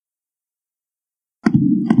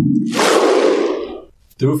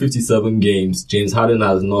Through 57 games, James Harden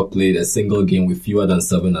has not played a single game with fewer than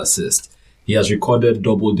 7 assists. He has recorded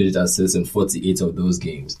double-digit assists in 48 of those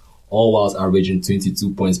games, all whilst averaging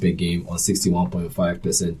 22 points per game on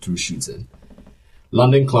 61.5% true shooting.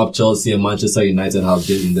 London club Chelsea and Manchester United have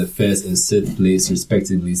been in the first and third place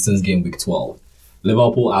respectively since game week 12.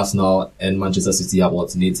 Liverpool, Arsenal and Manchester City have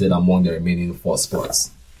alternated among the remaining 4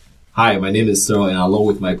 spots. Hi, my name is Cyril and along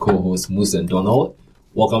with my co-hosts Moos and Donald,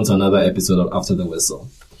 welcome to another episode of After the Whistle.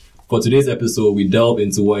 For today's episode, we delve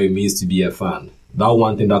into what it means to be a fan. That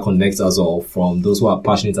one thing that connects us all, from those who are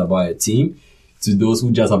passionate about a team to those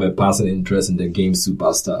who just have a passing interest in the game's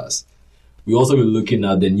superstars. We'll also be looking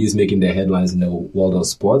at the news making the headlines in the world of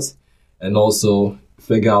sports and also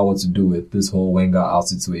figure out what to do with this whole Wenger out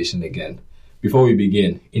situation again. Before we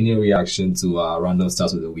begin, any reaction to random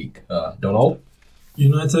start of the week? Donald?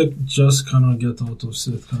 United just cannot get out of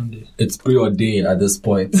Seth, can they? It's preordained at this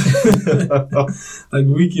point. Like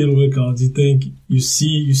week in, week out, you think you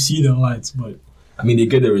see the lights, but I mean, they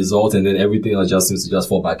get the result and then everything else just seems to just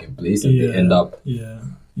fall back in place and they end up. Yeah.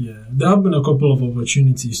 There have been a couple of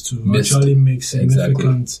opportunities to actually make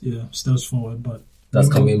significant steps forward, but that's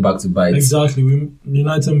coming back to bite. Exactly.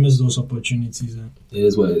 United missed those opportunities. It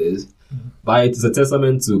is what it is. Yeah. But it's a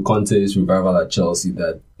testament to Conte's revival at Chelsea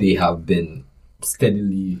that they have been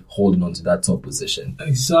steadily holding on to that top position.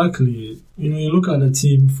 Exactly. You look at the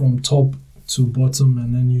team from top to bottom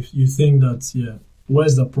and then you think that,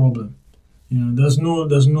 where's the problem? There's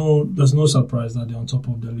no surprise that they're on top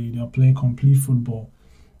of the league. They're playing complete football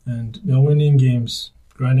and they're winning games,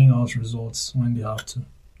 grinding out results when they have to.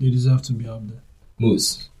 They deserve to be up there.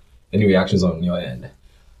 Moos, any reactions on your end?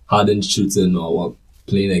 Harden shooting or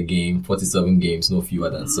playing a game, 47 games, no fewer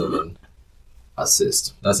than 7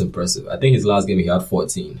 assists. That's impressive. I think his last game he had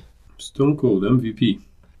 14. Stone Cold MVP.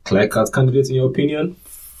 Clear-cut candidate in your opinion?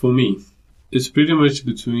 For me, it's pretty much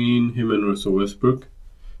between him and Russell Westbrook,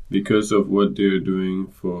 because of what they're doing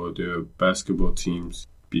for their basketball teams.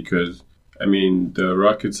 Because, the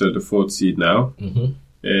Rockets are the 4th seed now. Mm-hmm.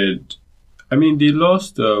 And, they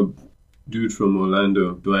lost a dude from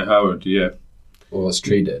Orlando, Dwight Howard, Or was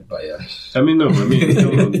traded, but yeah. Come on,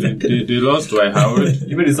 they lost Dwight Howard.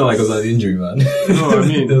 You made it sound like it was an injury, man.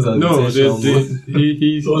 It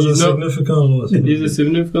was a significant loss. He's a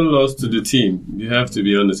significant loss to the team. You have to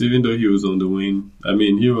be honest. Even though he was on the wing,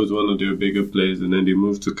 he was one of their bigger players, and then they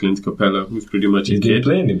moved to Clint Capella, who's pretty much a kid. He's been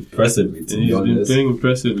playing impressively, to be honest. He's been playing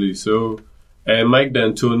impressively. So, Mike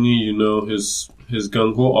D'Antoni, his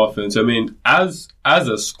gung-ho offense. As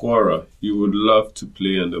a scorer, you would love to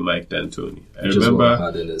play under Mike D'Antoni. I remember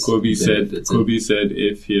Kobe said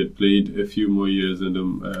if he had played a few more years under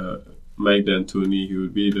Mike D'Antoni, he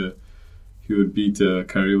would beat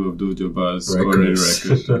Kareem Abdul-Jabbar's scoring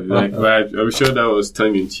record. I'm sure that was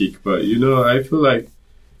tongue in cheek, but I feel like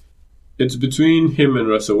it's between him and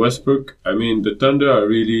Russell Westbrook. The Thunder are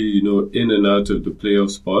really in and out of the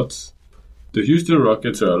playoff spots. The Houston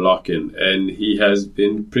Rockets are a lock-in, and he has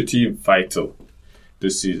been pretty vital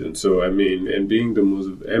this season. So, and being the most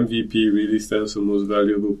MVP really stands for most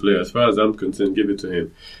valuable player. As far as I'm concerned, give it to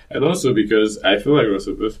him. And also because I feel like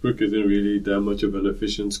Russell Westbrook isn't really that much of an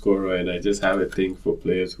efficient scorer, and I just have a thing for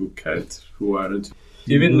players who aren't.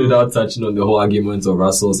 Even without touching on the whole argument of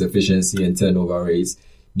Russell's efficiency and turnover rates,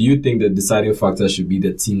 do you think the deciding factor should be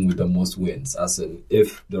the team with the most wins? As in,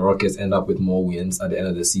 if the Rockets end up with more wins at the end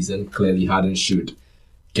of the season, clearly Harden should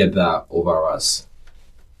get that over us.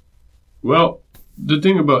 Well, the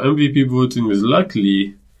thing about MVP voting is,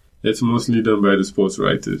 luckily, it's mostly done by the sports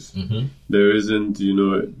writers. Mm-hmm. There isn't,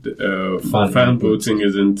 fan voting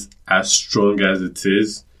isn't as strong as it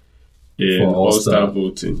is in All-Star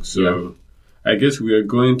voting. So I guess we are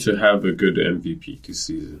going to have a good MVP this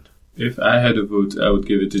season. If I had a vote, I would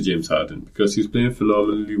give it to James Harden because he's playing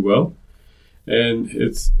phenomenally well. And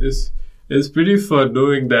it's pretty fun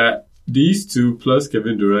knowing that these two plus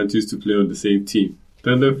Kevin Durant used to play on the same team.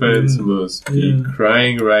 Thunder fans must be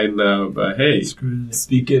crying right now, but hey.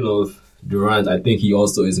 Speaking of Durant, I think he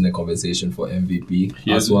also is in a conversation for MVP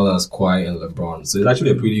as well as Kawhi and LeBron. So it's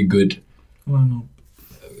actually a pretty good lineup.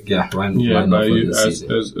 Lineup for this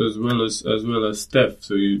season. As well as Steph.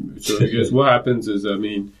 So I guess what happens is,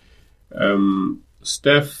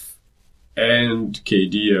 Steph and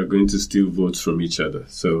KD are going to steal votes from each other.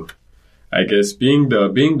 So I guess being the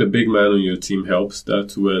big man on your team helps.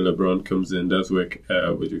 That's where LeBron comes in. That's where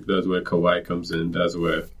Kawhi comes in. That's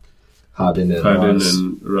where Harden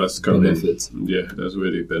and Russ come in. Yeah, that's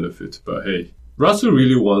where they benefit. But hey, Russell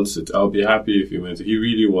really wants it. I'll be happy if he wins it. He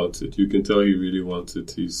really wants it. You can tell he really wants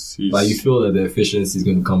it. But you feel that the efficiency is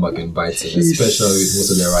going to come back and bite him, especially with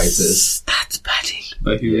most of the writers. That's batting.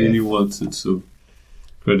 But he really wants it. So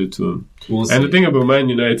Credit to him. We'll and see. the thing about Man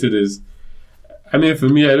United is, I mean, for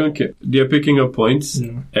me, I don't care. They're picking up points,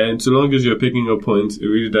 and so long as you're picking up points, it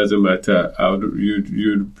really doesn't matter.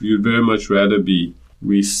 You'd very much rather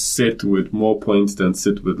we sit with more points than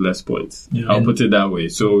sit with less points. Yeah. I'll put it that way.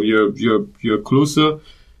 So you're closer.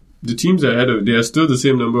 The teams ahead of, there are still the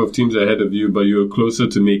same number of teams ahead of you, but you're closer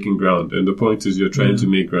to making ground. And the point is, you're trying to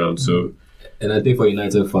make ground. So. And I think for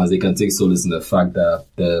United fans, they can take solace in the fact that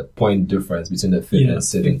the point difference between the fifth and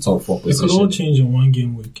sixth in top four position. It could all change in one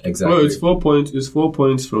game week. Exactly. Well, it's 4 points. It's 4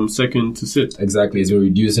 points from second to sixth. Exactly. It's been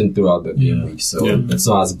reducing throughout the game week, so it's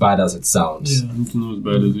not as bad as it sounds. Yeah. It's not as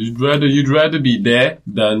bad as you'd rather be there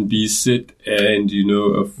than be sit and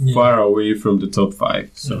far away from the top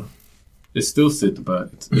 5. So it's still sit,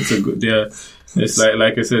 but it's a good. It's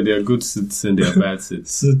like I said, there are good sits and there are bad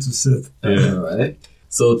sits. Sit to sit. Yeah. Right.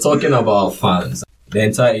 So talking about fans, the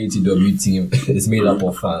entire ATW team is made up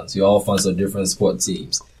of fans. You're all fans of different sport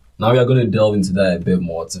teams. Now we are going to delve into that a bit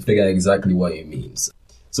more to figure out exactly what it means.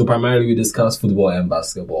 So primarily we discuss football and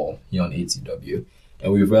basketball here on ATW.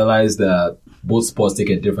 And we've realized that both sports take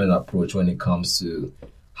a different approach when it comes to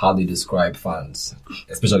how they describe fans.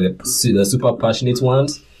 Especially the super passionate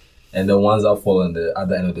ones and the ones that fall on the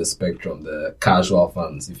other end of the spectrum, the casual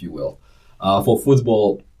fans, if you will. For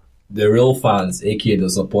football, the real fans, aka the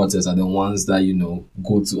supporters, are the ones that,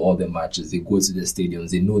 go to all the matches. They go to the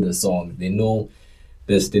stadiums. They know the song. They know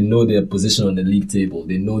their position on the league table.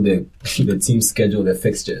 They know the team schedule, the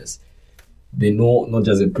fixtures. They know not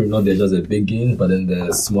just the big games, but then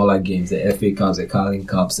the smaller games, the FA Cups, the Carling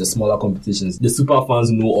Cups, the smaller competitions. The super fans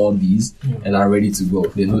know all these and are ready to go.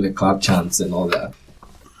 They know the club chants and all that.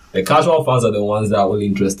 The casual fans are the ones that are only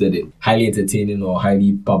interested in highly entertaining or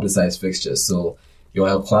highly publicized fixtures. So your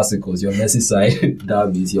El Clasicos, your Merseyside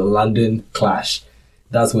derbies, your London clash.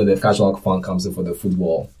 That's where the casual fan comes in for the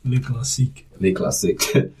football. Le Classique.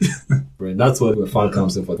 Right, that's where the fan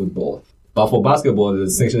comes in for football. But for basketball, the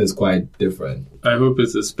distinction is quite different. I hope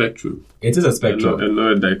it's a spectrum. It is a spectrum. And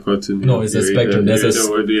not a dichotomy. No, it's a spectrum. There's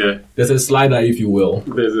a slider, if you will.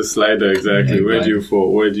 There's a slider, exactly. Yeah, where do you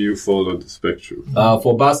fall? Where do you fall on the spectrum?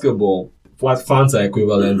 For basketball, what fans are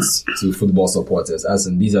equivalent to football supporters, as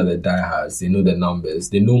in these are the diehards. They know the numbers.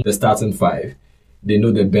 They know the starting 5. They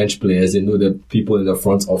know the bench players. They know the people in the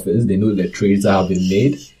front office. They know the trades that have been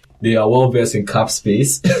made. They are well versed in cap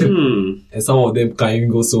space. And some of them can even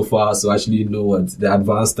go so far as to actually know what the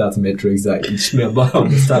advanced stat metrics that each member on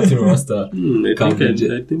the starting roster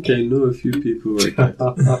I think I know a few people like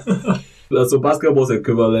that. So basketball's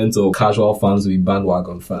equivalent of casual fans with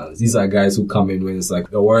bandwagon fans. These are guys who come in when it's like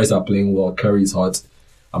the Warriors are playing well, Curry's hot.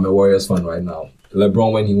 I'm a Warriors fan right now.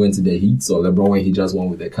 LeBron when he went to the Heat, or LeBron when he just won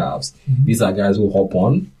with the Cavs. These are guys who hop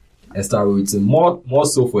on and start rooting more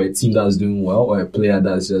so for a team that's doing well or a player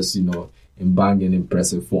that's just, in banging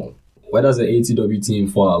impressive form. Where does the ATW team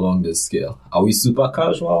fall along this scale? Are we super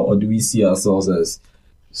casual or do we see ourselves as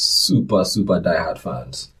super, super diehard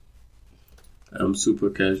fans? I'm super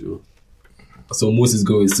casual. So Moos is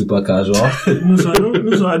going with super casual.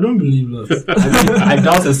 I don't believe that. I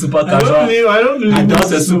doubt a super casual. I don't believe I doubt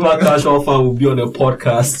a super casual fan will be on a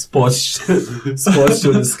podcast, sports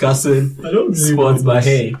show discussing sports. But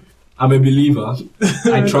hey, I'm a believer.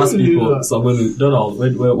 I trust people. So I'm going to. Donald,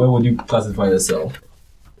 where would you classify yourself?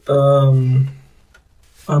 I'm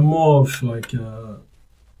more of like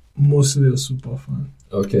mostly a super fan.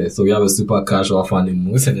 Okay, so we have a super casual fan in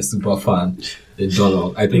Moos and a super fan in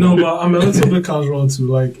Donald. I think. No, but I'm a little bit casual too.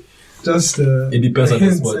 Like, just it depends on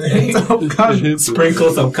the sport. Sprinkle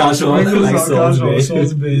some casual, like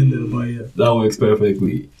Salt Bay in there, but yeah. That works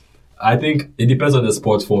perfectly. I think it depends on the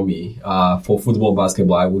sport for me. For football,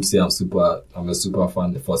 basketball, I would say I'm a super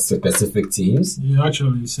fan for specific teams. Yeah,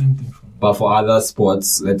 actually, same thing for me. But for other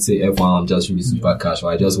sports, let's say F1, I'm just really super casual.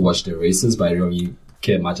 I just watch the races, but I don't really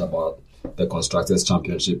care much about the Constructors'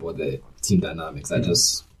 Championship or the team dynamics. I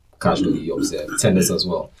just casually observe. Tennis as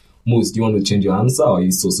well. Moos, do you want to change your answer or are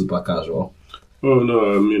you still super casual? Oh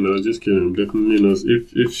no, I'm just kidding. I'm definitely not.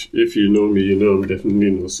 If you know me, I'm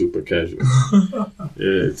definitely not super casual.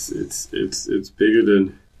 Yeah, it's bigger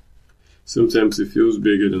than. Sometimes it feels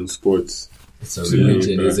bigger than sports. It's a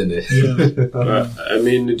religion, isn't it? Yeah.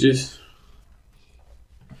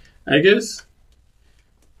 I guess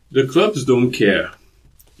the clubs don't care.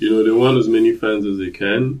 They want as many fans as they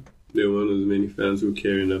can. They want as many fans who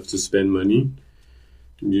care enough to spend money.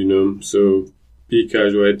 So be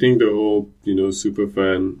casual. I think the whole, super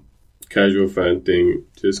fan, casual fan thing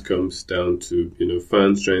just comes down to,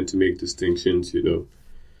 fans trying to make distinctions,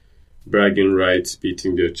 bragging rights,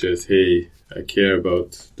 beating their chest. Hey, I care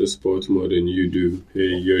about the sport more than you do.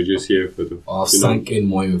 Hey, you're just here for the... I've sunk in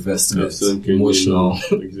more investment, emotional.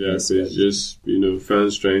 Exactly. It's just,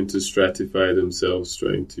 fans trying to stratify themselves,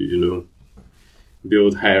 trying to,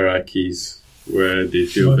 build hierarchies where they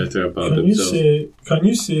feel better about themselves. Can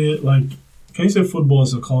you say football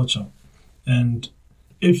is a culture? And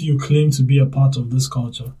if you claim to be a part of this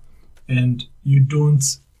culture and you don't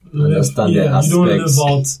live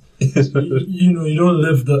out, you don't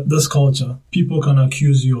live this culture, people can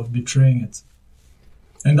accuse you of betraying it.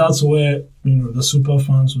 And that's where, the super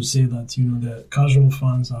fans will say that, the casual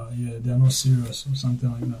fans they're not serious or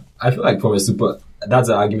something like that. I feel like that's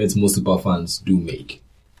an argument most super fans do make,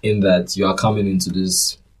 in that you are coming into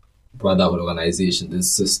this brotherhood organization,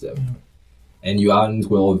 this system, and you aren't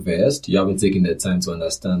well versed, you haven't taken the time to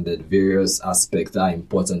understand that various aspects are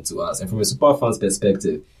important to us. And from a super fan's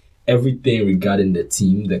perspective, everything regarding the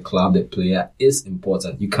team, the club, the player is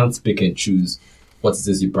important. You can't pick and choose what it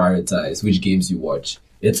is you prioritize, which games you watch.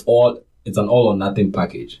 It's an all or nothing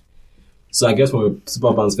package. So I guess from a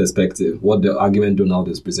super fan's perspective, what the argument Donald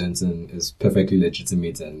is presenting is perfectly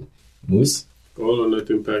legitimate. And Moos? All or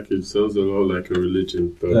nothing package sounds a lot like a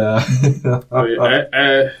religion, but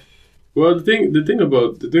well, the thing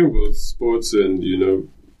about sports and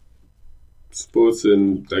sports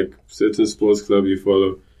and like certain sports club you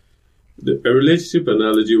follow, a relationship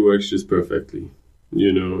analogy works just perfectly.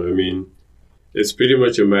 It's pretty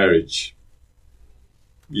much a marriage.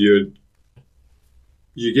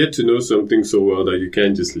 You get to know something so well that you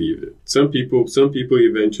can't just leave it. Some people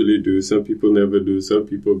eventually do. Some people never do. Some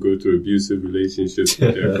people go to abusive relationships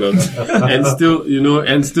with their clubs and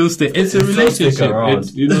still stay. It's a relationship.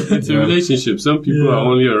 It's a relationship. Some people are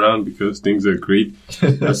only around because things are great.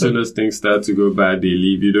 As soon as things start to go bad, they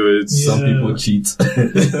leave. Some people cheat.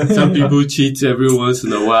 Some people cheat every once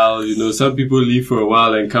in a while. Some people leave for a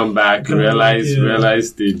while and come back, realize they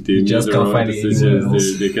just made the wrong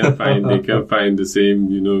decisions. They can't find the same.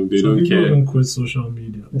 They don't care. People don't quit social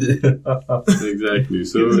media. Exactly.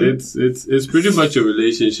 So it's pretty much a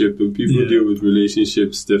relationship, and people deal with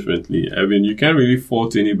relationships differently. You can't really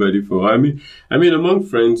fault anybody for. Among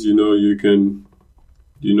friends, you can,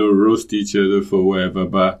 roast each other for whatever.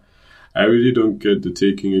 But I really don't get to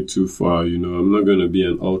taking it too far. I'm not gonna be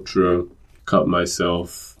an ultra cut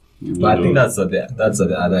myself. But I think that's at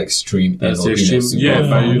the other extreme end of being a super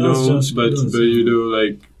fan.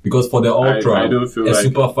 Because for the ultra, I don't feel a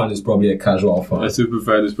super fan is probably a casual fan. A super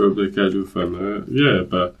fan is probably a casual fan.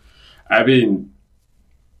 But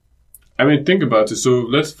think about it. So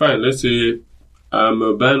let's say I'm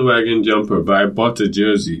a bandwagon jumper, but I bought a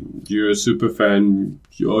jersey. You're a super fan.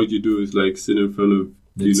 All you do is sit in front of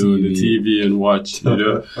the TV and watch.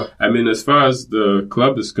 As far as the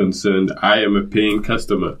club is concerned, I am a paying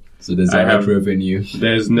customer. So there's net revenue.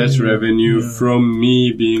 There's net revenue from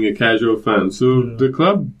me being a casual fan. So the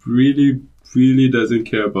club really, really doesn't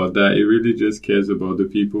care about that. It really just cares about the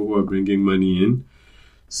people who are bringing money in.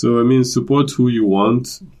 So, support who you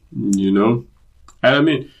want,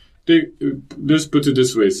 And let's put it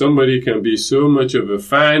this way. Somebody can be so much of a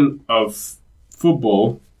fan of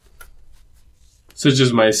football, such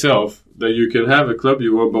as myself, that you can have a club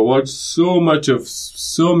you want, but watch so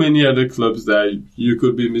many other clubs that you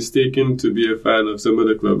could be mistaken to be a fan of some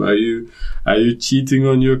other club. Are you cheating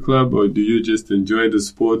on your club, or do you just enjoy the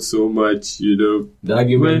sport so much? The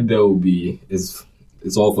argument there will be it's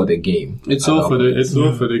all for the game. It's all for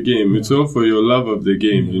the game. It's all for your love of the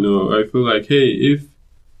game. I feel like, hey,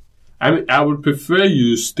 I would prefer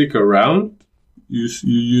you stick around.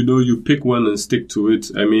 You pick one and stick to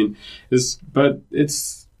it.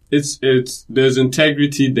 There's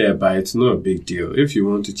integrity there, but it's not a big deal. If you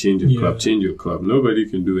want to change your club, change your club. Nobody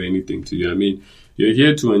can do anything to you. You're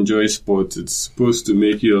here to enjoy sports. It's supposed to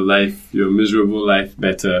make your miserable life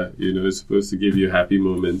better. It's supposed to give you happy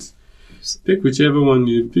moments. Pick whichever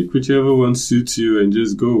one suits you and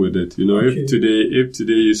just go with it. If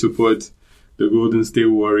today you support the Golden State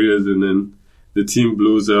Warriors and then the team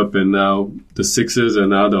blows up and now the Sixers are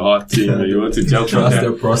now the hot team and you want to jump on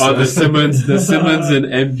the Simmons and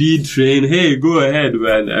Embiid train, hey, go ahead,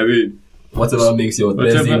 man. Whatever makes your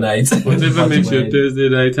Thursday night whatever makes your Thursday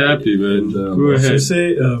night happy, man. Go ahead. So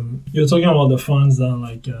say you're talking about the fans that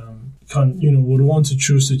would want to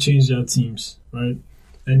choose to change their teams, right?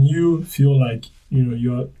 And you feel like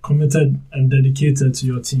you're committed and dedicated to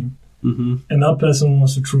your team, and that person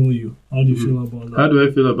wants to troll you. How do you feel about that? How do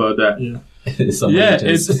I feel about that? It's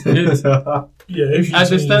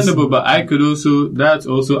understandable, but I could also, that's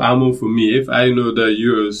also ammo for me. If I know that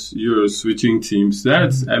you're switching teams,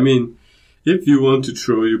 that's, if you want to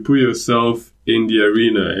troll, you put yourself in the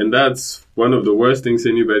arena. And that's one of the worst things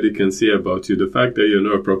anybody can say about you. The fact that you're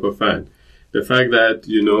not a proper fan. The fact that,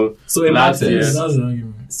 So it That's matters. the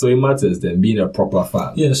argument. So it matters then, being a proper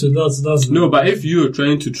fan. Yeah, so that's No, but if you're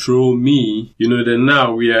trying to troll me, then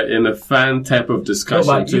now we are in a fan type of discussion.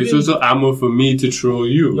 No, but so it's also ammo for me to troll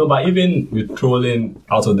you. No, but even with trolling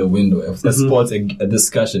out of the window, if it sports a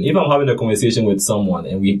discussion, if I'm having a conversation with someone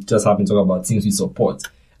and we just happen to talk about teams we support,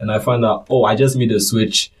 and I find out, I just made a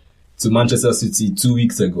switch to Manchester City 2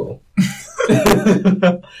 weeks ago.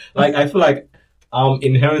 Like, I feel like I'm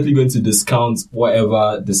inherently going to discount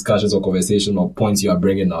whatever discussions or conversation or points you are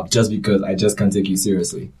bringing up just because I just can't take you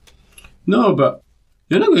seriously. No, but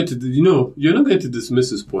you're not going to, you're not going to dismiss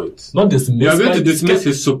his points. Not dismiss. You're going to dismiss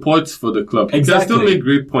his support for the club. Exactly. He can still make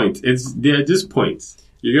great points. They're just points.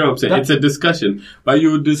 You get what I'm saying? It's a discussion, but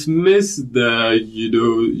you dismiss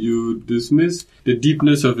you dismiss the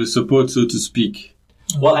deepness of his support, so to speak.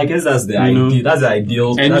 Well, I guess that's the idea. That's the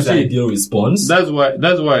ideal. That's the ideal response. That's why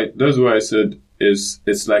I said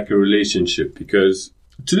it's like a relationship, because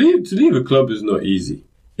to leave a club is not easy.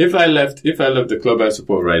 If I left the club I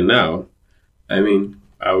support right now, I mean,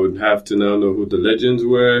 I would have to now know who the legends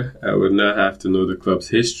were. I would now have to know the club's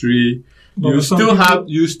history. But You still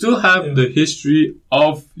have the history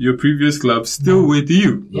of your previous club still with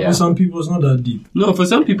you. Yeah. For some people, it's not that deep. No, for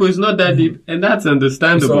some people, it's not that deep, and that's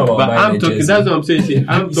understandable. But I'm talking. That's what I'm saying. See,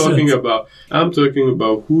 I'm talking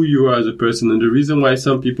about who you are as a person, and the reason why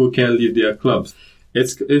some people can't leave their clubs.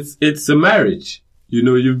 It's a marriage.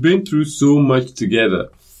 You've been through so much together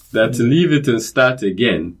that to leave it and start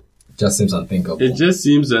again just seems unthinkable. It just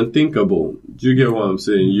seems unthinkable. Do you get what I'm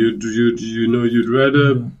saying? You'd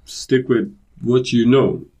rather stick with what you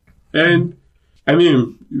know. And I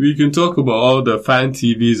mean, we can talk about all the fan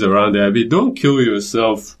TVs around there. I mean, don't kill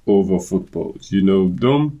yourself over football.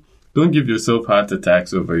 Don't give yourself heart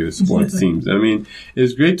attacks over your sports teams. I mean,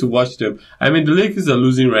 it's great to watch them. I mean, the Lakers are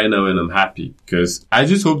losing right now, and I'm happy because I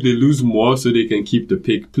just hope they lose more so they can keep the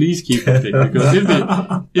pick. Please keep the pick, because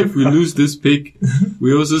if we lose this pick,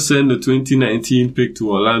 we also send the 2019 pick to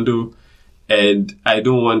Orlando, and I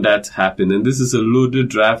don't want that to happen. And this is a loaded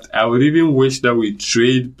draft. I would even wish that we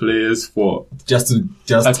trade players for just a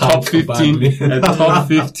top 15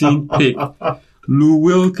 pick. Lou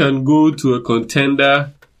Will can go to a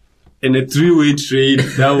contender in a 3-way trade.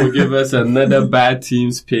 That will give us another bad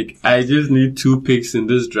team's pick. I just need 2 picks in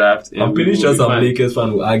this draft. And I'm pretty sure some Lakers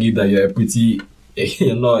fan will argue that you're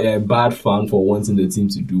a bad fan for wanting the team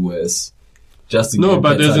to do worse. Just to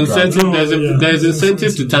but there's incentive. There's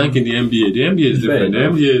incentive to tank in the NBA. The NBA is different. The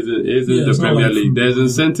NBA isn't the Premier League. There's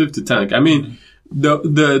incentive to tank. I mean,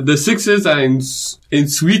 the Sixers are in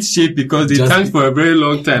sweet shape because they tanked for a very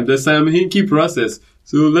long time. The Sam Hinkie process.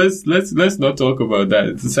 So let's not talk about that.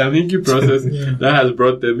 It's the Sam Hinkie process that has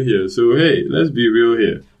brought them here. So hey, let's be real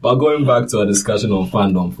here. But going back to our discussion on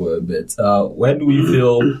fandom for a bit, where do we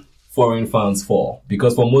feel foreign fans fall?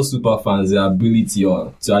 Because for most super fans, the ability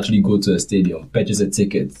to actually go to a stadium, purchase a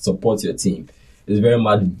ticket, support your team is very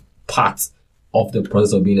much part of the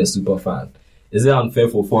process of being a super fan. Is it unfair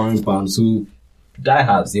for foreign fans who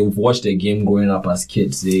diehards, they've watched the game growing up as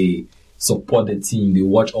kids, they support the team, they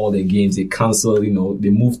watch all the games, they cancel, they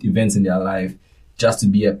moved events in their life just to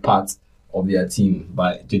be a part of their team,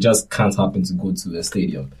 but they just can't happen to go to the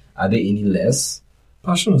stadium. Are they any less?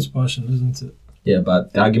 Passion is passion, isn't it? Yeah,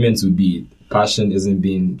 but the argument would be passion isn't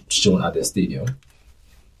being shown at the stadium.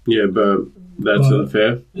 Yeah, but that's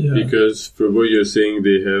unfair because for what you're saying,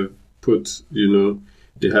 they have put,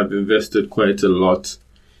 they have invested quite a lot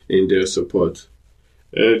in their support.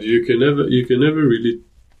 And you can never really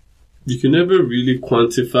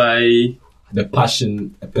quantify the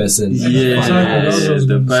passion a person.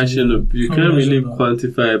 The passion of you can't really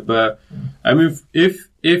quantify it. But I mean, if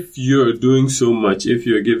you're doing so much, if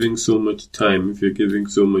you're giving so much time, if you're giving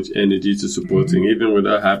so much energy to supporting, even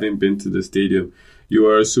without having been to the stadium, you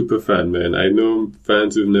are a super fan, man. I know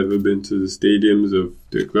fans who've never been to the stadiums of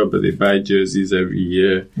their club, but they buy jerseys every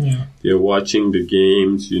year. Yeah. They're watching the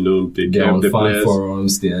games, they get the players.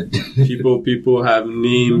 Forums, people have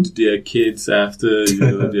named their kids after,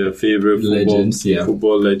 their favorite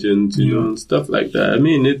football legends, and stuff like that. I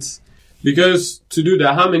mean, it's because to do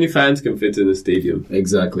that, how many fans can fit in a stadium?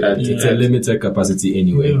 Exactly. It's a limited capacity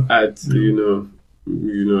anyway. At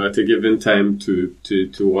at a given time to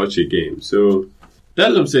watch a game. So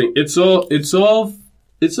that's what I'm saying. It's all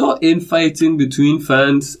infighting between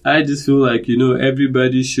fans. I just feel like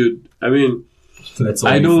everybody should. I mean, let's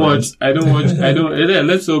all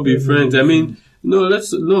be friends.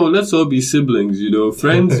 let's all be siblings,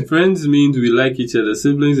 Friends means we like each other.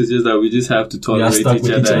 Siblings is just that we just have to tolerate each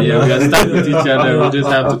other. Yeah, we are stuck with each other. We just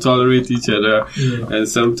have to tolerate each other. Yeah. And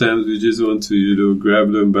sometimes we just want to,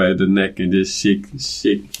 grab them by the neck and just shake.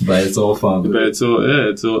 But it's all fun. But it's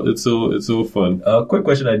all fun. Quick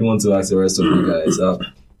question I do want to ask the rest of you guys.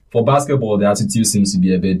 For basketball, the attitude seems to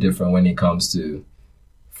be a bit different when it comes to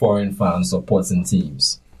foreign fans supporting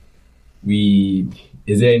teams.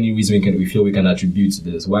 Is there any reason we feel we can attribute to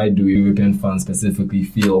this? Why do European fans specifically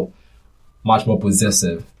feel much more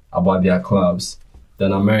possessive about their clubs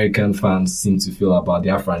than American fans seem to feel about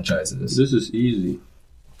their franchises? This is easy.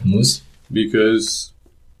 Moos? Because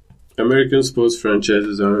American sports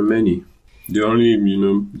franchises aren't many. They're only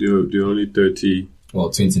 30. Well,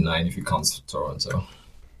 29 if you count Toronto.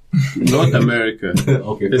 North America.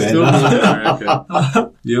 Okay, it's still North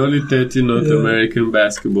America. The only 30 North American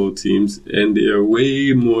basketball teams, and there are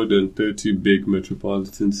way more than 30 big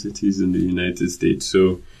metropolitan cities in the United States.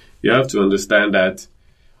 So you have to understand that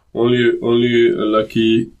only a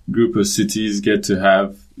lucky group of cities get to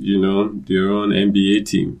have, their own NBA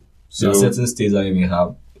team. So certain states don't even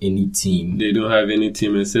have any team. They don't have any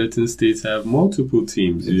team, and certain states have multiple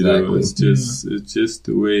teams. Exactly. It's just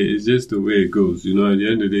the way it goes. At the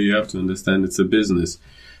end of the day, you have to understand it's a business.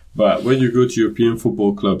 But when you go to European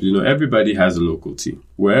football clubs, everybody has a local team.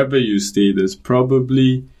 Wherever you stay, there's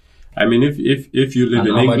probably, if you live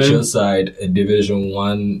in England, amateur side, a Division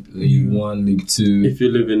 1, League 1, League 2. If you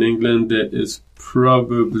live in England, there is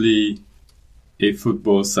probably a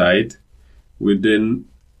football side within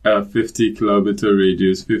a 50 kilometer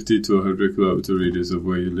radius, 50 to 100 kilometer radius of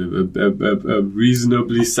where you live, a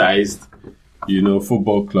reasonably sized,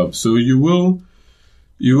 football club. So you will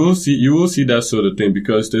see that sort of thing,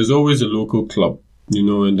 because there's always a local club,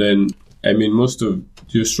 and then, most of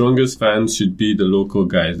your strongest fans should be the local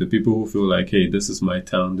guys, the people who feel like, hey, this is my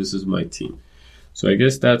town, this is my team. So I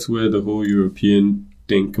guess that's where the whole European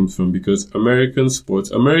thing comes from, because Americans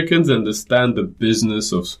understand the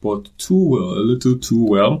business of sport a little too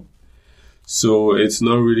well. So it's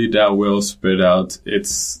not really that well spread out.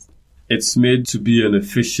 It's made to be an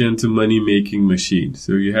efficient money-making machine.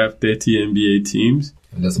 So you have 30 NBA teams.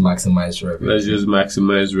 And let's maximize revenue. Let's just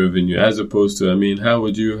maximize revenue, as opposed to, how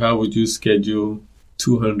would you schedule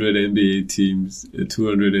 200 NBA teams, a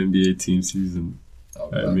 200 NBA team season?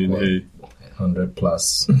 Hey, 100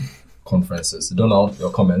 plus. Conferences. Donald,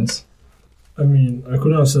 your comments? I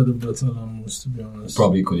couldn't have said it better than Moos, to be honest.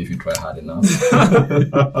 Probably could if you try hard enough.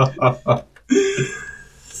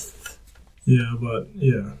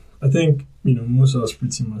 I think, Moos has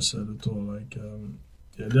pretty much said it all. Like,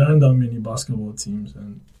 there aren't that many basketball teams,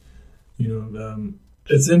 and,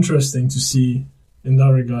 it's interesting to see, in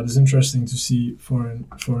that regard, it's interesting to see foreign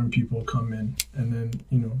people come in and then,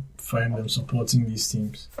 find them supporting these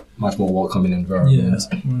teams. Much more welcoming environment.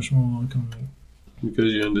 Yeah, much more welcoming.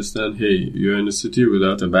 Because you understand, hey, you're in a city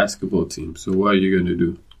without a basketball team, so what are you going to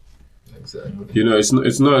do? Exactly.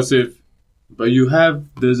 It's not as if, but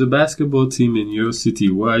there's a basketball team in your city.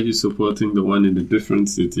 Why are you supporting the one in a different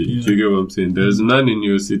city? Yeah. Do you get what I'm saying? There's none in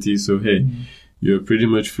your city, so hey, you're pretty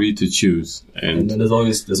much free to choose. And then there's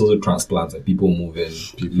also transplants, and people move in,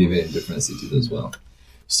 live in different cities as well.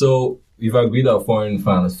 So we've agreed that foreign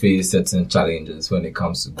fans face certain challenges when it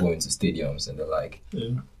comes to going to stadiums and the like.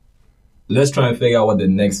 Yeah. Let's try and figure out what the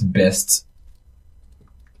next best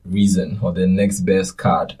reason or the next best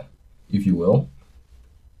card, if you will,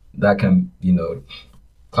 that can,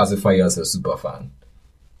 classify you as a super fan.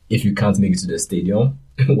 If you can't make it to the stadium,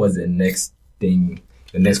 what's the next thing,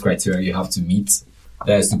 the next criteria you have to meet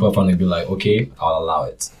that a super fan will be like, okay, I'll allow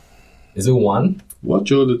it? Is it one?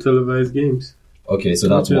 Watch all the televised games. Okay, so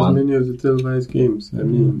that's one. Many of the televised games.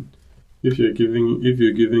 If you're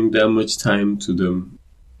giving that much time to them,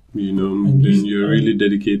 then you're a really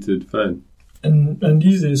dedicated fan. And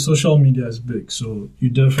these days, social media is big, so you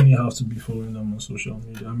definitely have to be following them on social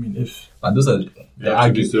media. Those are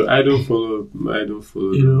so I don't follow them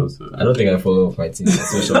also. I don't think I follow my team on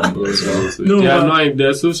social media as well. They're annoying.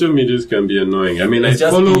 Their social medias can be annoying. I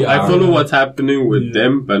follow what's happening with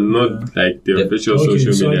them, but not like the official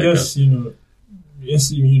social media. So I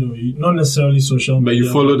guess not necessarily social media, but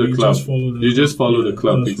you follow the club. You just follow the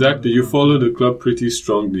club. Exactly. You follow the club pretty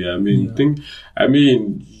strongly.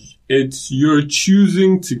 It's you're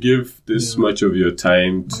choosing to give this much of your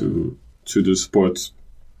time to the sport.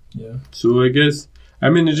 Yeah. So I guess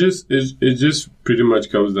it just pretty much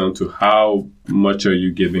comes down to how much are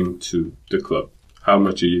you giving to the club? How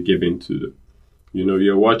much are you giving to the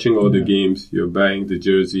you're watching all the games, you're buying the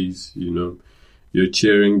jerseys, you're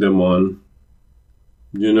cheering them on.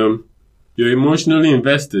 You're emotionally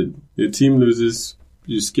invested. Your team loses,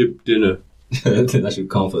 you skip dinner. That should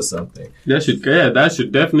count for something. That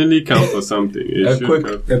should definitely count for something. A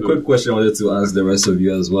quick question I wanted to ask the rest of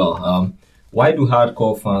you as well. Why do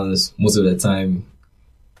hardcore fans most of the time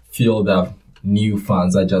feel that new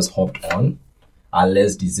fans that just hopped on are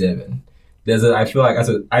less deserving? I feel like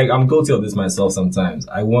I'm guilty of this myself sometimes.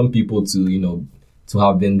 I want people to, to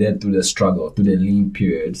have been there through the struggle, through the lean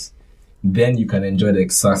periods. Then you can enjoy the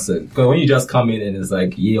success. Because when you just come in and it's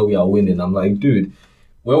like, yeah, we are winning, I'm like, dude,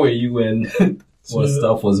 where were you when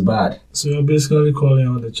stuff was bad? So you're basically calling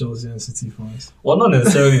out the Chelsea and City fans? Well, not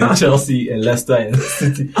necessarily the Chelsea and Leicester and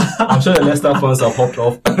City. I'm sure the Leicester fans have hopped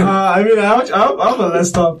off. I have a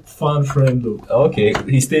Leicester fan friend though. Okay,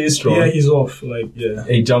 he stays strong. Yeah, he's off.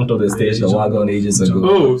 He jumped off the stage the wagon ages ago.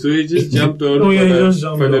 Oh, so he just jumped on he just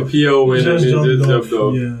jumped for the off. PO win and he just jumped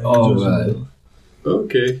off. Yeah, man.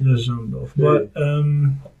 Okay. He just jumped off. But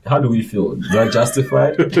how do we feel? Is that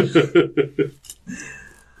justified?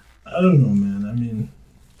 I don't know, man. I mean,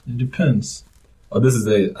 it depends. This is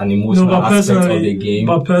an emotional aspect of the game.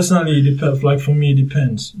 But personally, it depends. Like for me, it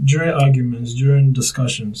depends. During arguments, during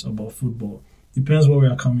discussions about football, depends where we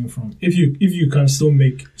are coming from. If you can still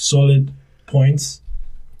make solid points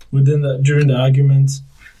during the argument,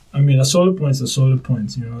 I mean, a solid point is a solid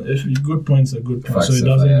point. If good points are good points, so it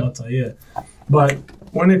doesn't matter. Yeah. But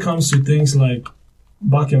when it comes to things like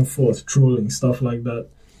back and forth, trolling, stuff like that,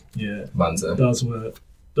 yeah, banter. That's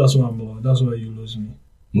where you lose me.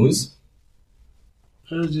 Moose?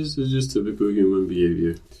 It's just typical human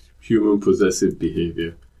behavior, human possessive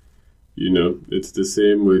behavior. It's the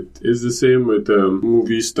same with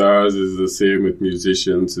movie stars, it's the same with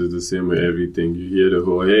musicians, it's the same with everything. You hear the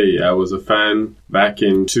whole, hey, I was a fan back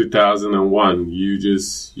in 2001. You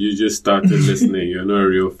just started listening. You're not a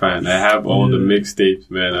real fan. I have all the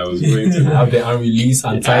mixtapes, man. I was going to have the unreleased,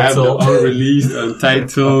 untitled.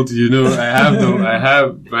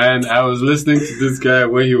 Man, I was listening to this guy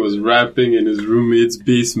when he was rapping in his roommate's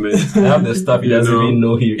basement. I have the stuff he doesn't even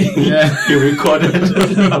know he recorded.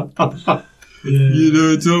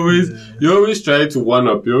 It's always you always try to one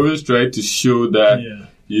up. You always try to show that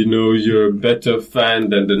you're a better fan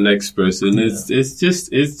than the next person. It's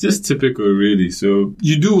just typical, really. So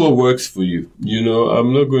you do what works for you.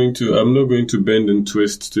 I'm not going to bend and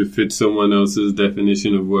twist to fit someone else's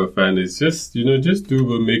definition of what a fan is. Just just do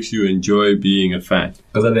what makes you enjoy being a fan.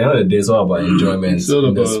 Because at the end of the day, it's all about enjoyment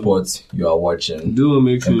in the sport you are watching. Do what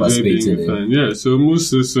makes you enjoy being a fan. Yeah. So Moos,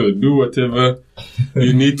 do whatever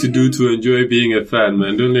you need to do to enjoy being a fan,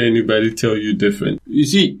 man. Don't let anybody tell you different. You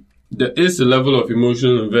see, there is a level of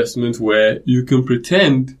emotional investment where you can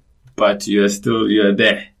pretend, but you are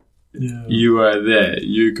there. Yeah. You are there.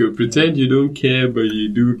 You could pretend you don't care, but you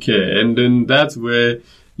do care. And then that's where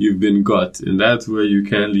you've been got. And that's where you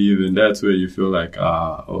can't leave. And that's where you feel like,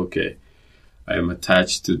 okay, I am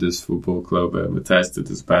attached to this football club. I am attached to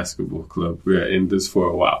this basketball club. We are in this for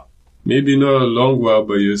a while. Maybe not a long while,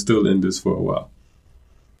 but you're still in this for a while.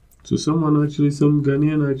 So some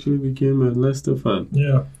Ghanaian actually became a Leicester fan.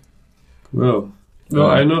 Yeah. Well,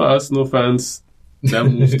 I know Arsenal fans that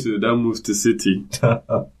moved to City.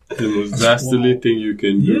 The most dastardly thing you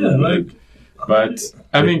can do. Yeah, but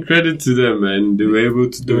I mean, credit to them, man. They were able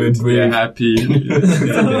to do it. They're happy.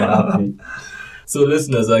 They're happy. So,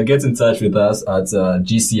 listeners, get in touch with us at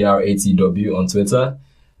GCR80W on Twitter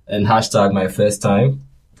and hashtag my first time.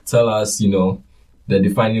 Tell us, the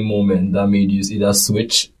defining moment that made you either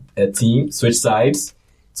switch sides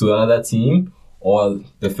to another team, or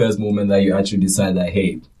the first moment that you actually decide that,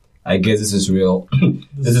 hey, I guess this is real.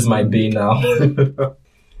 This is my day now.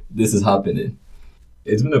 This is happening.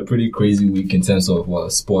 It's been a pretty crazy week in terms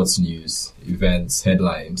of sports news, events,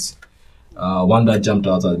 headlines. One that jumped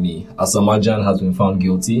out at me. Asamajan has been found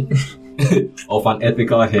guilty of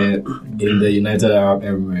unethical hair in the United Arab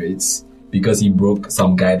Emirates because he broke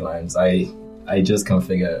some guidelines. I just can't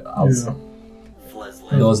figure it out. Yeah.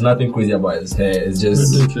 There was nothing crazy about his hair. It's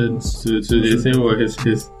just... So they're saying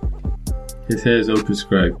his hair is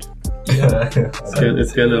unprescribed. Yeah.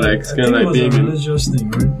 It's kind of like being religious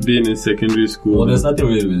thing, right? Being in secondary school. Well, there's nothing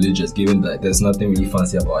really religious, given that there's nothing really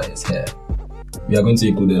fancy about his hair. We are going to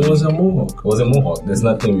include it. It was a mohawk. There's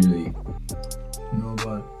nothing really...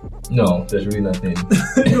 No, there's really nothing.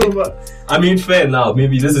 I mean, fair now.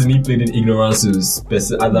 Maybe this is me pleading ignorance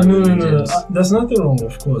to other religions. No. There's nothing wrong,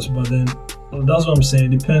 of course, but then that's what I'm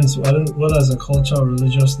saying. It depends whether it's a culture or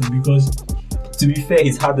religious thing, because to be fair,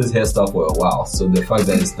 he's had this hairstyle for a while, so the fact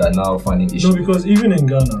that it's now finding issues. No, because even in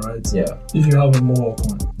Ghana, right? Yeah. If you have a mohawk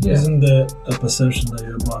on, isn't there a perception that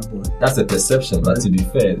you're a bad boy? That's a perception, but to be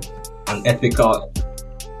fair, an ethical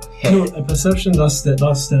hair. No, a perception that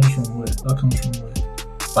stems from where? That comes from where?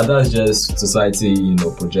 But that's just society,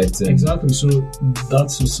 projecting. Exactly. So that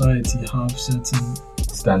society have certain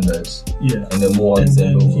standards. Yeah. And then more. And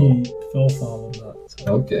then he fell foul of that.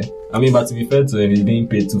 Okay. I mean, but to be fair to him, he's being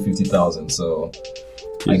paid $250,000, so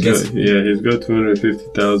he's got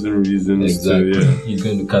 250,000 reasons. Exactly. To, he's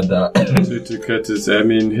going to cut that. to cut this. I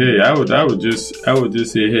mean, hey, I would just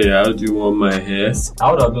say, hey, how do you want my hair?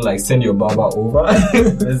 I would have been like, send your barber over.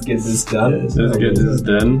 Let's get this done. Let's get this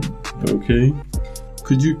done. Okay.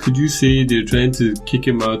 Could you say they're trying to kick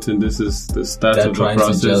him out and this is the start of the process? They're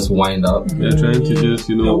trying to just wind up. They're trying to just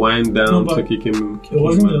wind down to kick him. It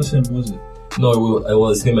wasn't just him, was it? No, it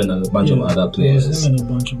was him and a bunch of other players. It was him and a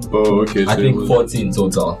bunch of other players. Oh, okay. So I think 40 in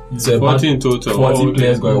total. Yeah. So 40 in total. 40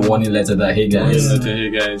 players got a warning letter that, hey guys. Hey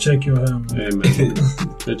guys. Check your hair, man. Hey man.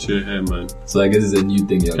 Cut your hair, man. So I guess it's a new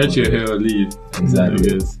thing. Cut your hair or leave. Exactly.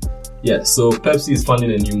 I guess. Yeah, so Pepsi is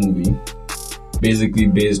funding a new movie. Basically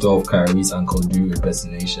based off Kyrie's Uncle Drew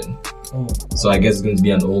impersonation. Oh. So I guess it's going to be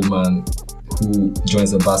an old man who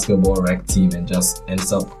joins a basketball rec team and just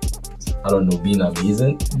ends up, I don't know, being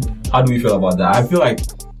amazing. How do we feel about that? I feel like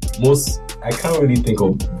I can't really think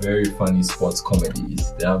of very funny sports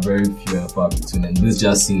comedies. There are very few and far between, and this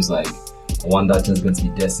just seems like one that's just going to be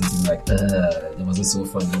destined to be like, that wasn't so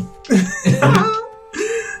funny.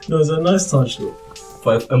 No, it's a nice touch though.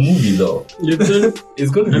 For a movie though, it's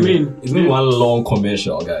going to be one long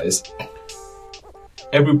commercial, guys.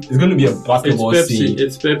 It's going to be a basketball scene.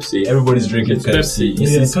 It's Pepsi. Everybody's drinking Pepsi.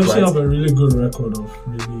 Pepsi have a really good record of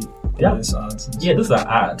really nice ads. Yeah, those are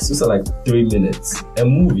ads. Those are like 3 minutes. A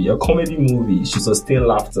movie, a comedy movie should sustain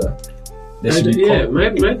laughter.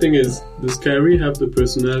 My thing is, does Kyrie have the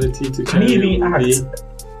personality to carry a movie? Act?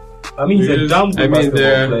 I mean, he's a damn good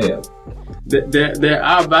basketball player. There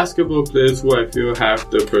are basketball players who I feel have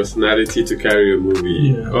the personality to carry a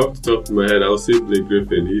movie. Yeah. Off the top of my head, I'll say Blake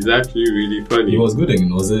Griffin. He's actually really funny. He was good in,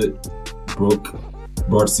 was it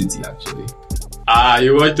Broad City, actually?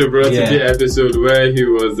 You watched the Broad City episode where he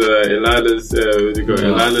was Ilana's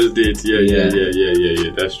date. Yeah,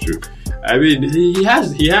 that's true. I mean, he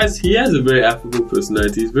has a very affable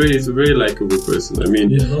personality. He's a very likable person. I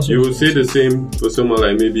mean, you would say the same for someone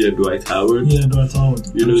like maybe a Dwight Howard. Yeah, Dwight Howard.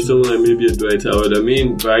 Someone like maybe a Dwight Howard. I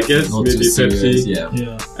mean, but I guess not maybe serious,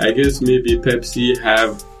 Pepsi. I guess maybe Pepsi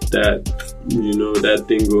have that, that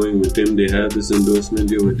thing going with him. They have this endorsement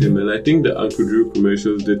deal with him, and I think the Uncle Drew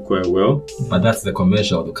commercials did quite well. But that's the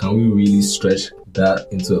commercial. Can we really stretch that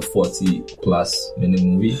into a 40+ minute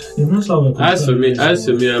movie? As for me,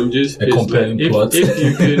 I'm just a compelling plot. If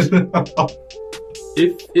you could,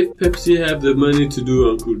 if Pepsi have the money to do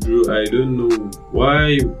Uncle Drew, I don't know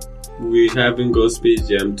why we haven't got Space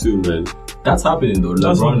Jam 2, man. That's happening though.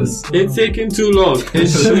 It's taking too long.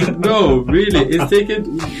 No, really, it's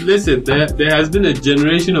taken. Listen, there has been a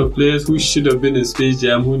generation of players who should have been in Space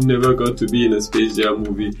Jam who never got to be in a Space Jam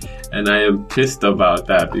movie, and I am pissed about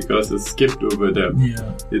that because it skipped over them.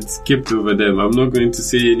 Yeah, it skipped over them. I'm not going to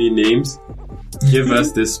say any names. Give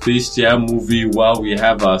us the Space Jam movie while we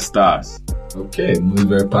have our stars. Okay, we're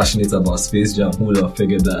very passionate about Space Jam. Who would have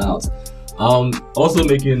figured that out? Also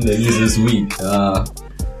making the news this week.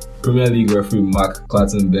 Premier League referee Mark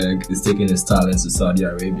Clattenburg is taking his talents to Saudi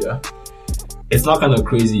Arabia. It's not kind of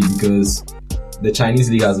crazy because the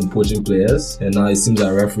Chinese league has been poaching players, and now it seems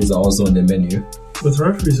that referees are also on the menu. With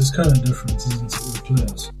referees, it's kind of different, isn't it, with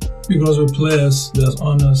players? Because with players, there's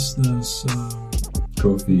honors, there's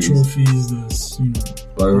trophies, there's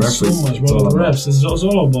but there's so much. But with refs, it's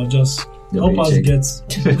all about just help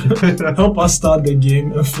us start the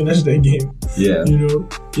game and finish the game. Yeah.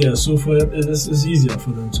 So for it's easier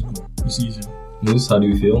for them to go. It's easier. Moos, how do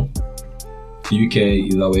you feel? UK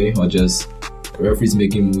either way, or just referees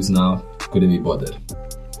making moves now? Couldn't be bothered.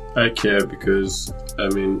 I care because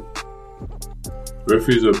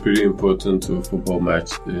referees are pretty important to a football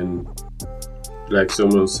match, and like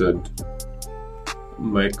someone said,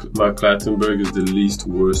 Mark Clattenburg is the least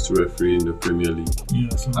worst referee in the Premier League. Yeah,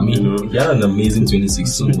 he had an amazing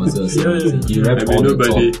 2016. He repped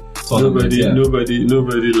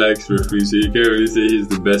nobody likes referees, so you can't really say he's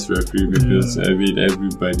the best referee because a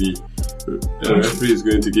referee is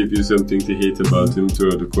going to give you something to hate about him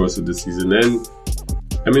throughout the course of the season. And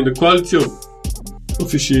the quality of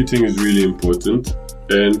officiating is really important,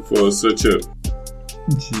 and for such a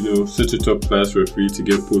top class referee to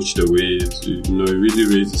get poached away, it really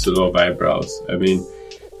raises a lot of eyebrows.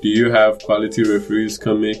 Do you have quality referees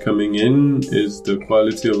coming in? Is the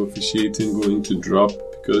quality of officiating going to drop?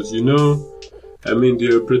 Because they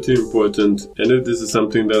are pretty important, and if this is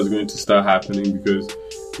something that's going to start happening, because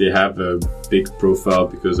they have a big profile,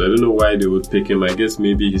 because I don't know why they would pick him. I guess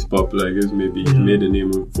maybe he's popular. I guess maybe he made a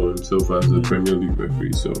name for himself as a Premier League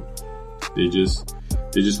referee. So they just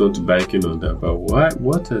want to bank in on that. But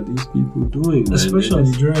what are these people doing, man?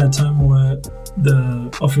 Especially during a time where the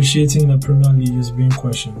officiating in the Premier League is being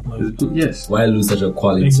questioned. Yes. Why lose such a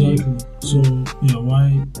quality? Exactly. So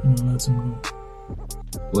why let him go?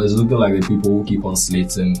 Well, it's looking like the people who keep on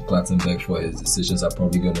slating Clattenburg for his decisions are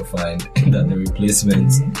probably going to find that the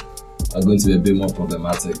replacements are going to be a bit more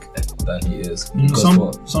problematic than he is.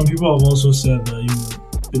 Some people have also said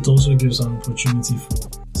that it also gives an opportunity for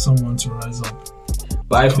someone to rise up.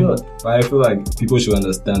 But I feel like people should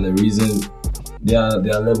understand the reason. There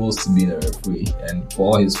are levels to being a referee, and for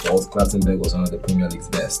all his faults, Clattenburg was one of the Premier League's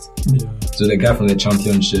best. Yeah. So the guy from the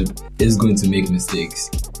Championship is going to make mistakes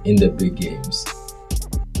in the big games.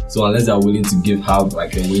 So unless they're willing to have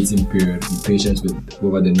like a waiting period, be patient with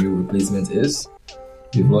whoever the new replacement is,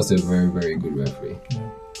 they've lost a very, very good referee.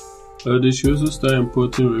 Yeah. They should also start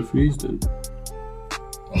importing referees then.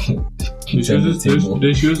 They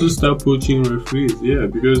should also start poaching referees, yeah,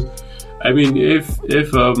 because I mean if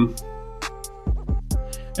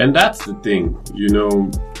and that's the thing,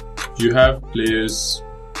 you have players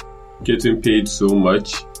getting paid so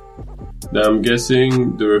much that I'm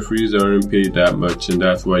guessing the referees aren't paid that much, and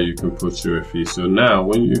that's why you can poach the referees. So now,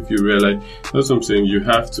 if you realize, that's what I'm saying, you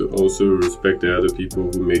have to also respect the other people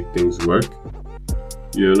who make things work.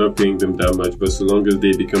 You're not paying them that much, but so long as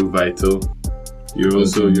they become vital, you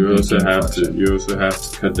also have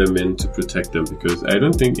to cut them in to protect them, because I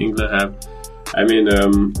don't think England have. I mean,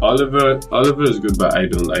 Oliver is good, but I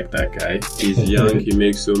don't like that guy. He's young. He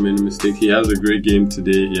makes so many mistakes. He has a great game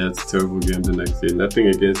today. He has a terrible game the next day. Nothing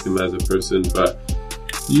against him as a person, but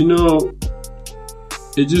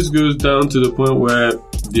it just goes down to the point where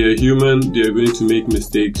they're human. They're going to make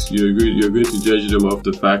mistakes. You're going to judge them off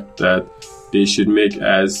the fact that they should make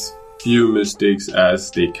as few mistakes as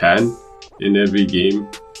they can in every game.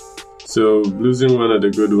 So losing one of the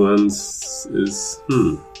good ones is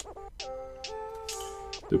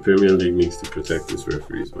The Premier League needs to protect its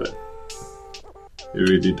referees, man. It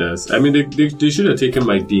really does. I mean, they should have taken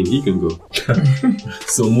Mike Dean. He can go.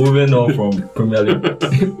 So moving on from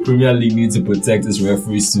Premier League needs to protect its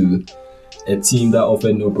referees to a team that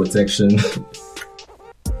offered no protection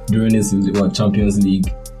during its Champions League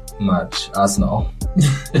match, Arsenal.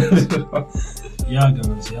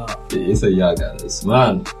 Gunners, yeah. It's a Gunners,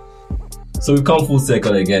 man. So we come full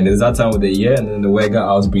circle again. It's that time of the year, and then the Wenger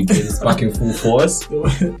outbreak is back in full force.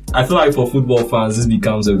 I feel like for football fans, this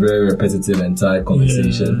becomes a very repetitive and tired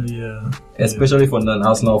conversation. Yeah. Especially for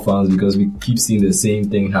non-Arsenal fans, because we keep seeing the same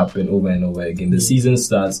thing happen over and over again. The season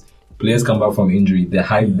starts, players come back from injury, the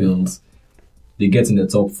hype builds, they get in the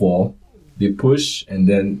top 4, they push, and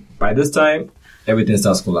then by this time, everything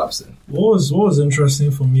starts collapsing. What was interesting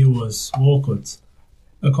for me was Walcott.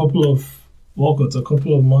 A couple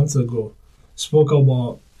of months ago, spoke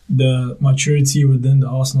about the maturity within the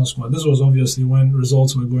Arsenal squad. This was obviously when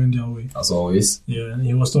results were going their way. As always. Yeah, and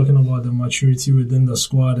he was talking about the maturity within the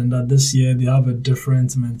squad, and that this year they have a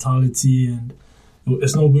different mentality, and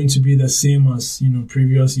it's not going to be the same as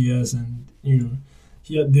previous years, and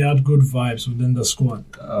they had good vibes within the squad.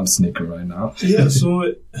 I'm snicking right now. Yeah, so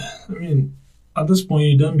I mean, at this point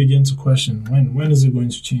you then begin to question when is it going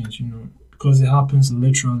to change? Because it happens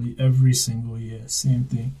literally every single year, same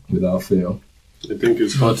thing. Without fail. I think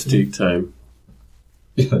it's got to take time.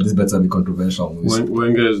 Yeah, this better be controversial.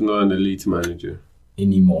 Wenger is not an elite manager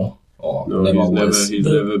anymore. No, he's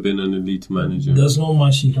never been an elite manager. There's not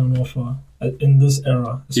much he can offer in this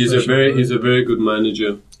era. He's a very good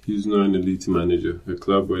manager. He's not an elite manager. A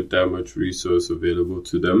club with that much resource available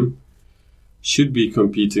to them should be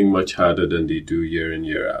competing much harder than they do year in,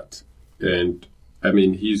 year out. And I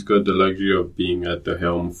mean, he's got the luxury of being at the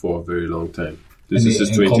helm for a very long time. This is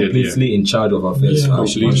his 20th year. Completely in charge of affairs. Yeah.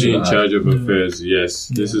 Completely in charge of affairs,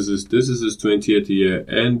 yes. Yeah. This is his 20th year.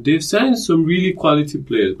 And they've signed some really quality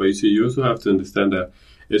players. But you also have to understand that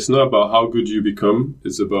it's not about how good you become.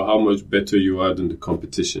 It's about how much better you are than the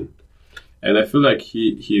competition. And I feel like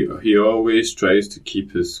he always tries to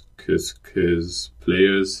keep his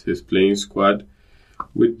players, his playing squad,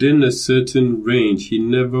 within a certain range. He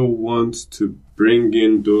never wants to bring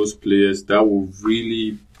in those players that will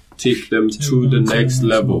really take them to the next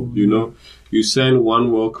level. You sign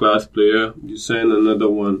one world-class player, you sign another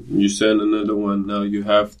one, now you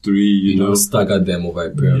have 3, you don't stagger them over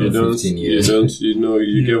a period of 15 years.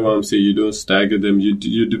 You get what I'm saying, you don't stagger them.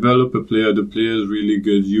 You develop a player, the player is really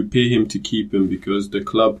good, you pay him to keep him because the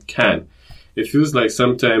club can. It feels like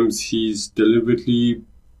sometimes he's deliberately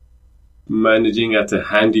managing at a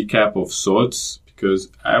handicap of sorts, because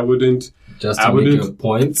I wouldn't make a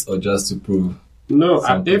point or just to prove. No,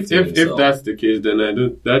 if that's the case, then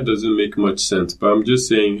that doesn't make much sense. But I'm just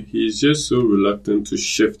saying he's just so reluctant to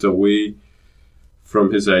shift away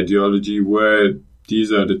from his ideology, where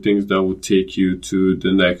these are the things that will take you to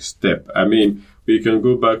the next step. I mean, we can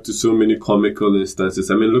go back to so many comical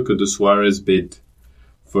instances. I mean, look at the Suarez bid,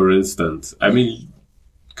 for instance. I mean,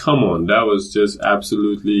 come on, that was just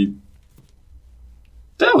absolutely...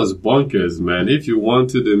 That was bonkers, man. If you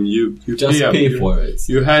wanted them, you just pay for it.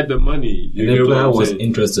 You had the money. And the player was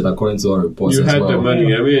interested, according to our reports. You had the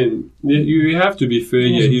money. Yeah. I mean, you have to be fair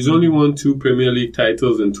here. He's only won 2 Premier League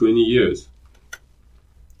titles in 20 years.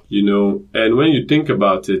 You know, and when you think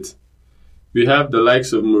about it, we have the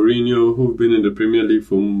likes of Mourinho, who've been in the Premier League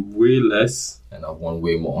for way less. And have won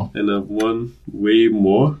way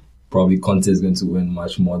more. Probably Conte is going to win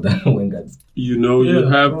much more than Wenger. You know,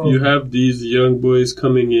 you have these young boys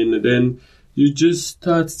coming in, and then you just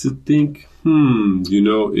start to think, you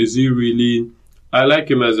know, is he really... I like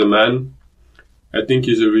him as a man. I think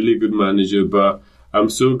he's a really good manager, but I'm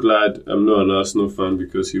so glad I'm not an Arsenal fan,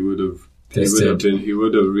 because he would have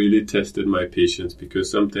really tested my patience, because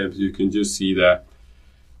sometimes you can just see that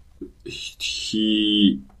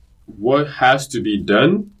what has to be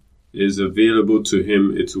done is available to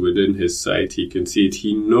him. It's within his sight. He can see it.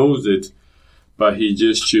 He knows it, but he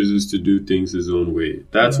just chooses to do things his own way.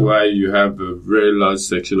 That's why you have a very large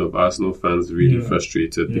section of Arsenal fans really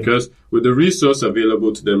frustrated, because with the resource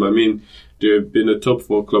available to them, I mean, they've been a top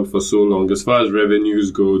 4 club for so long. As far as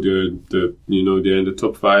revenues go, they're in the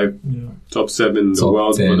top 5, top 7 in the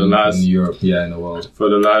world for the last in Europe, in the world for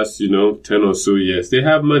the last 10 or so years. They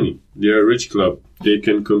have money. They're a rich club. They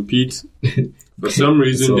can compete. For some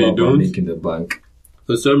reason, they don't. Making the bank.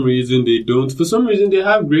 For some reason, they don't. For some reason, they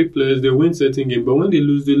have great players. They win certain games, but when they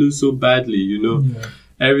lose so badly. You know,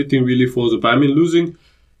 everything really falls apart. I mean, losing.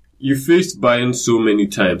 You faced Bayern so many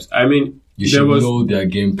times. I mean, you should know their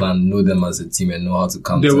game plan, know them as a team, and know how to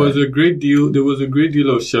counter. There was a great deal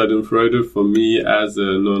of Schadenfreude for me as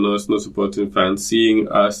a non-Arsenal supporting fan, seeing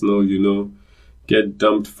Arsenal, get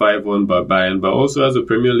dumped 5-1 by Bayern. But also as a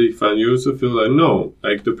Premier League fan, you also feel like, no,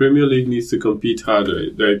 like the Premier League needs to compete harder.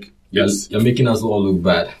 Like, you're making us all look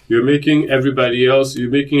bad. You're making everybody else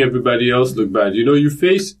look bad. You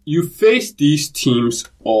face these teams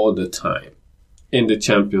all the time in the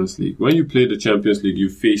Champions League. When you play the Champions League, you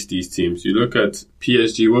face these teams. You look at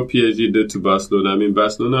PSG, what PSG did to Barcelona. I mean,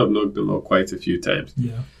 Barcelona have knocked them out quite a few times.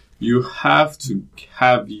 Yeah. You have to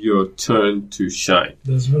have your turn to shine.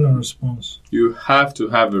 There's been a response. You have to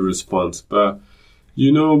have a response. But,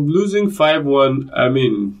 losing 5-1, I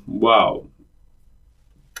mean, wow.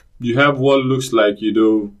 You have what looks like,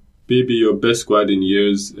 maybe your best squad in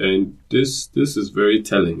years. And this is very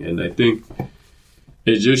telling. And I think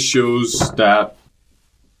it just shows that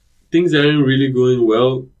things aren't really going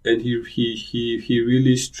well. And he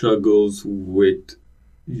really struggles with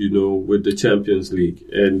the Champions League.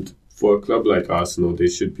 And for a club like Arsenal, they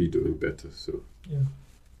should be doing better. So,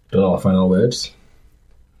 Don't know our final words.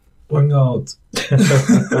 Wenger out.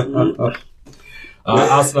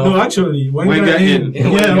 Arsenal. No, actually, Wenger in.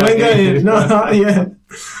 Yeah, Wenger in. No, yeah.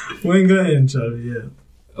 Wenger in, Charlie, yeah.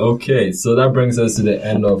 Okay, so that brings us to the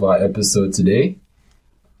end of our episode today.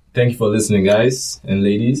 Thank you for listening, guys and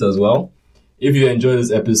ladies as well. If you enjoyed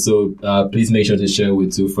this episode, please make sure to share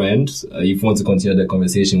with 2 friends. If you want to continue the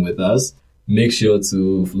conversation with us, make sure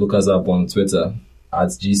to look us up on Twitter at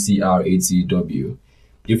GCR80W.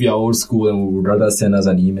 If you're old school and would rather send us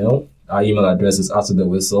an email, our email address is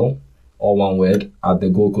afterthewhistle, all one word, at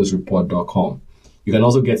thegoldcoastreport.com. You can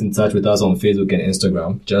also get in touch with us on Facebook and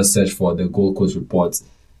Instagram. Just search for The Gold Coast Report.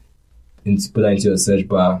 Put that into your search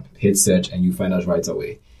bar, hit search, and you find us right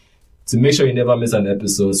away. To make sure you never miss an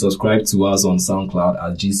episode, subscribe to us on SoundCloud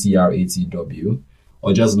at GCR80W,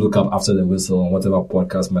 or just look up After the Whistle on whatever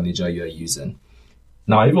podcast manager you are using.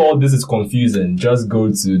 Now, if all this is confusing, just go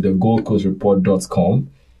to thegoldcoastreport.com,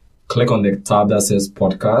 click on the tab that says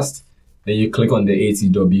podcast, then you click on the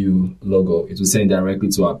ATW logo. It will send directly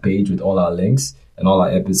to our page with all our links and all our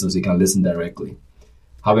episodes. You can listen directly.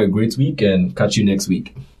 Have a great week and catch you next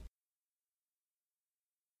week.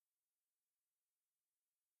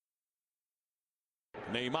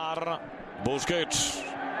 Neymar, Busquets.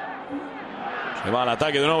 Se va al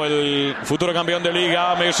ataque de nuevo el futuro campeón de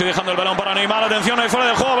Liga. Messi dejando el balón para Neymar. Atención, ahí fuera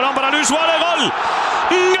del juego. Balón para Luis Suárez. ¡Gol!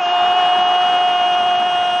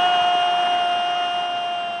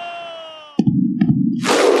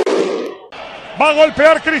 Va a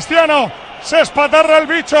golpear Cristiano. Se espatarra el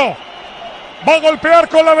bicho. Va a golpear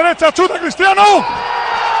con la derecha. Chuta Cristiano.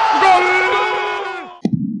 ¡Gol!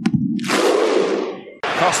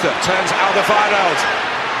 Costa turns Alderweireld.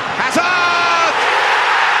 Hazard!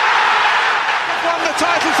 Won the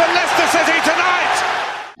title for Leicester City tonight!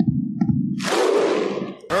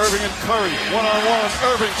 Irving and Curry, one-on-one.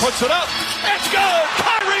 Irving puts it up. It's good!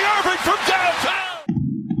 Kyrie Irving from downtown!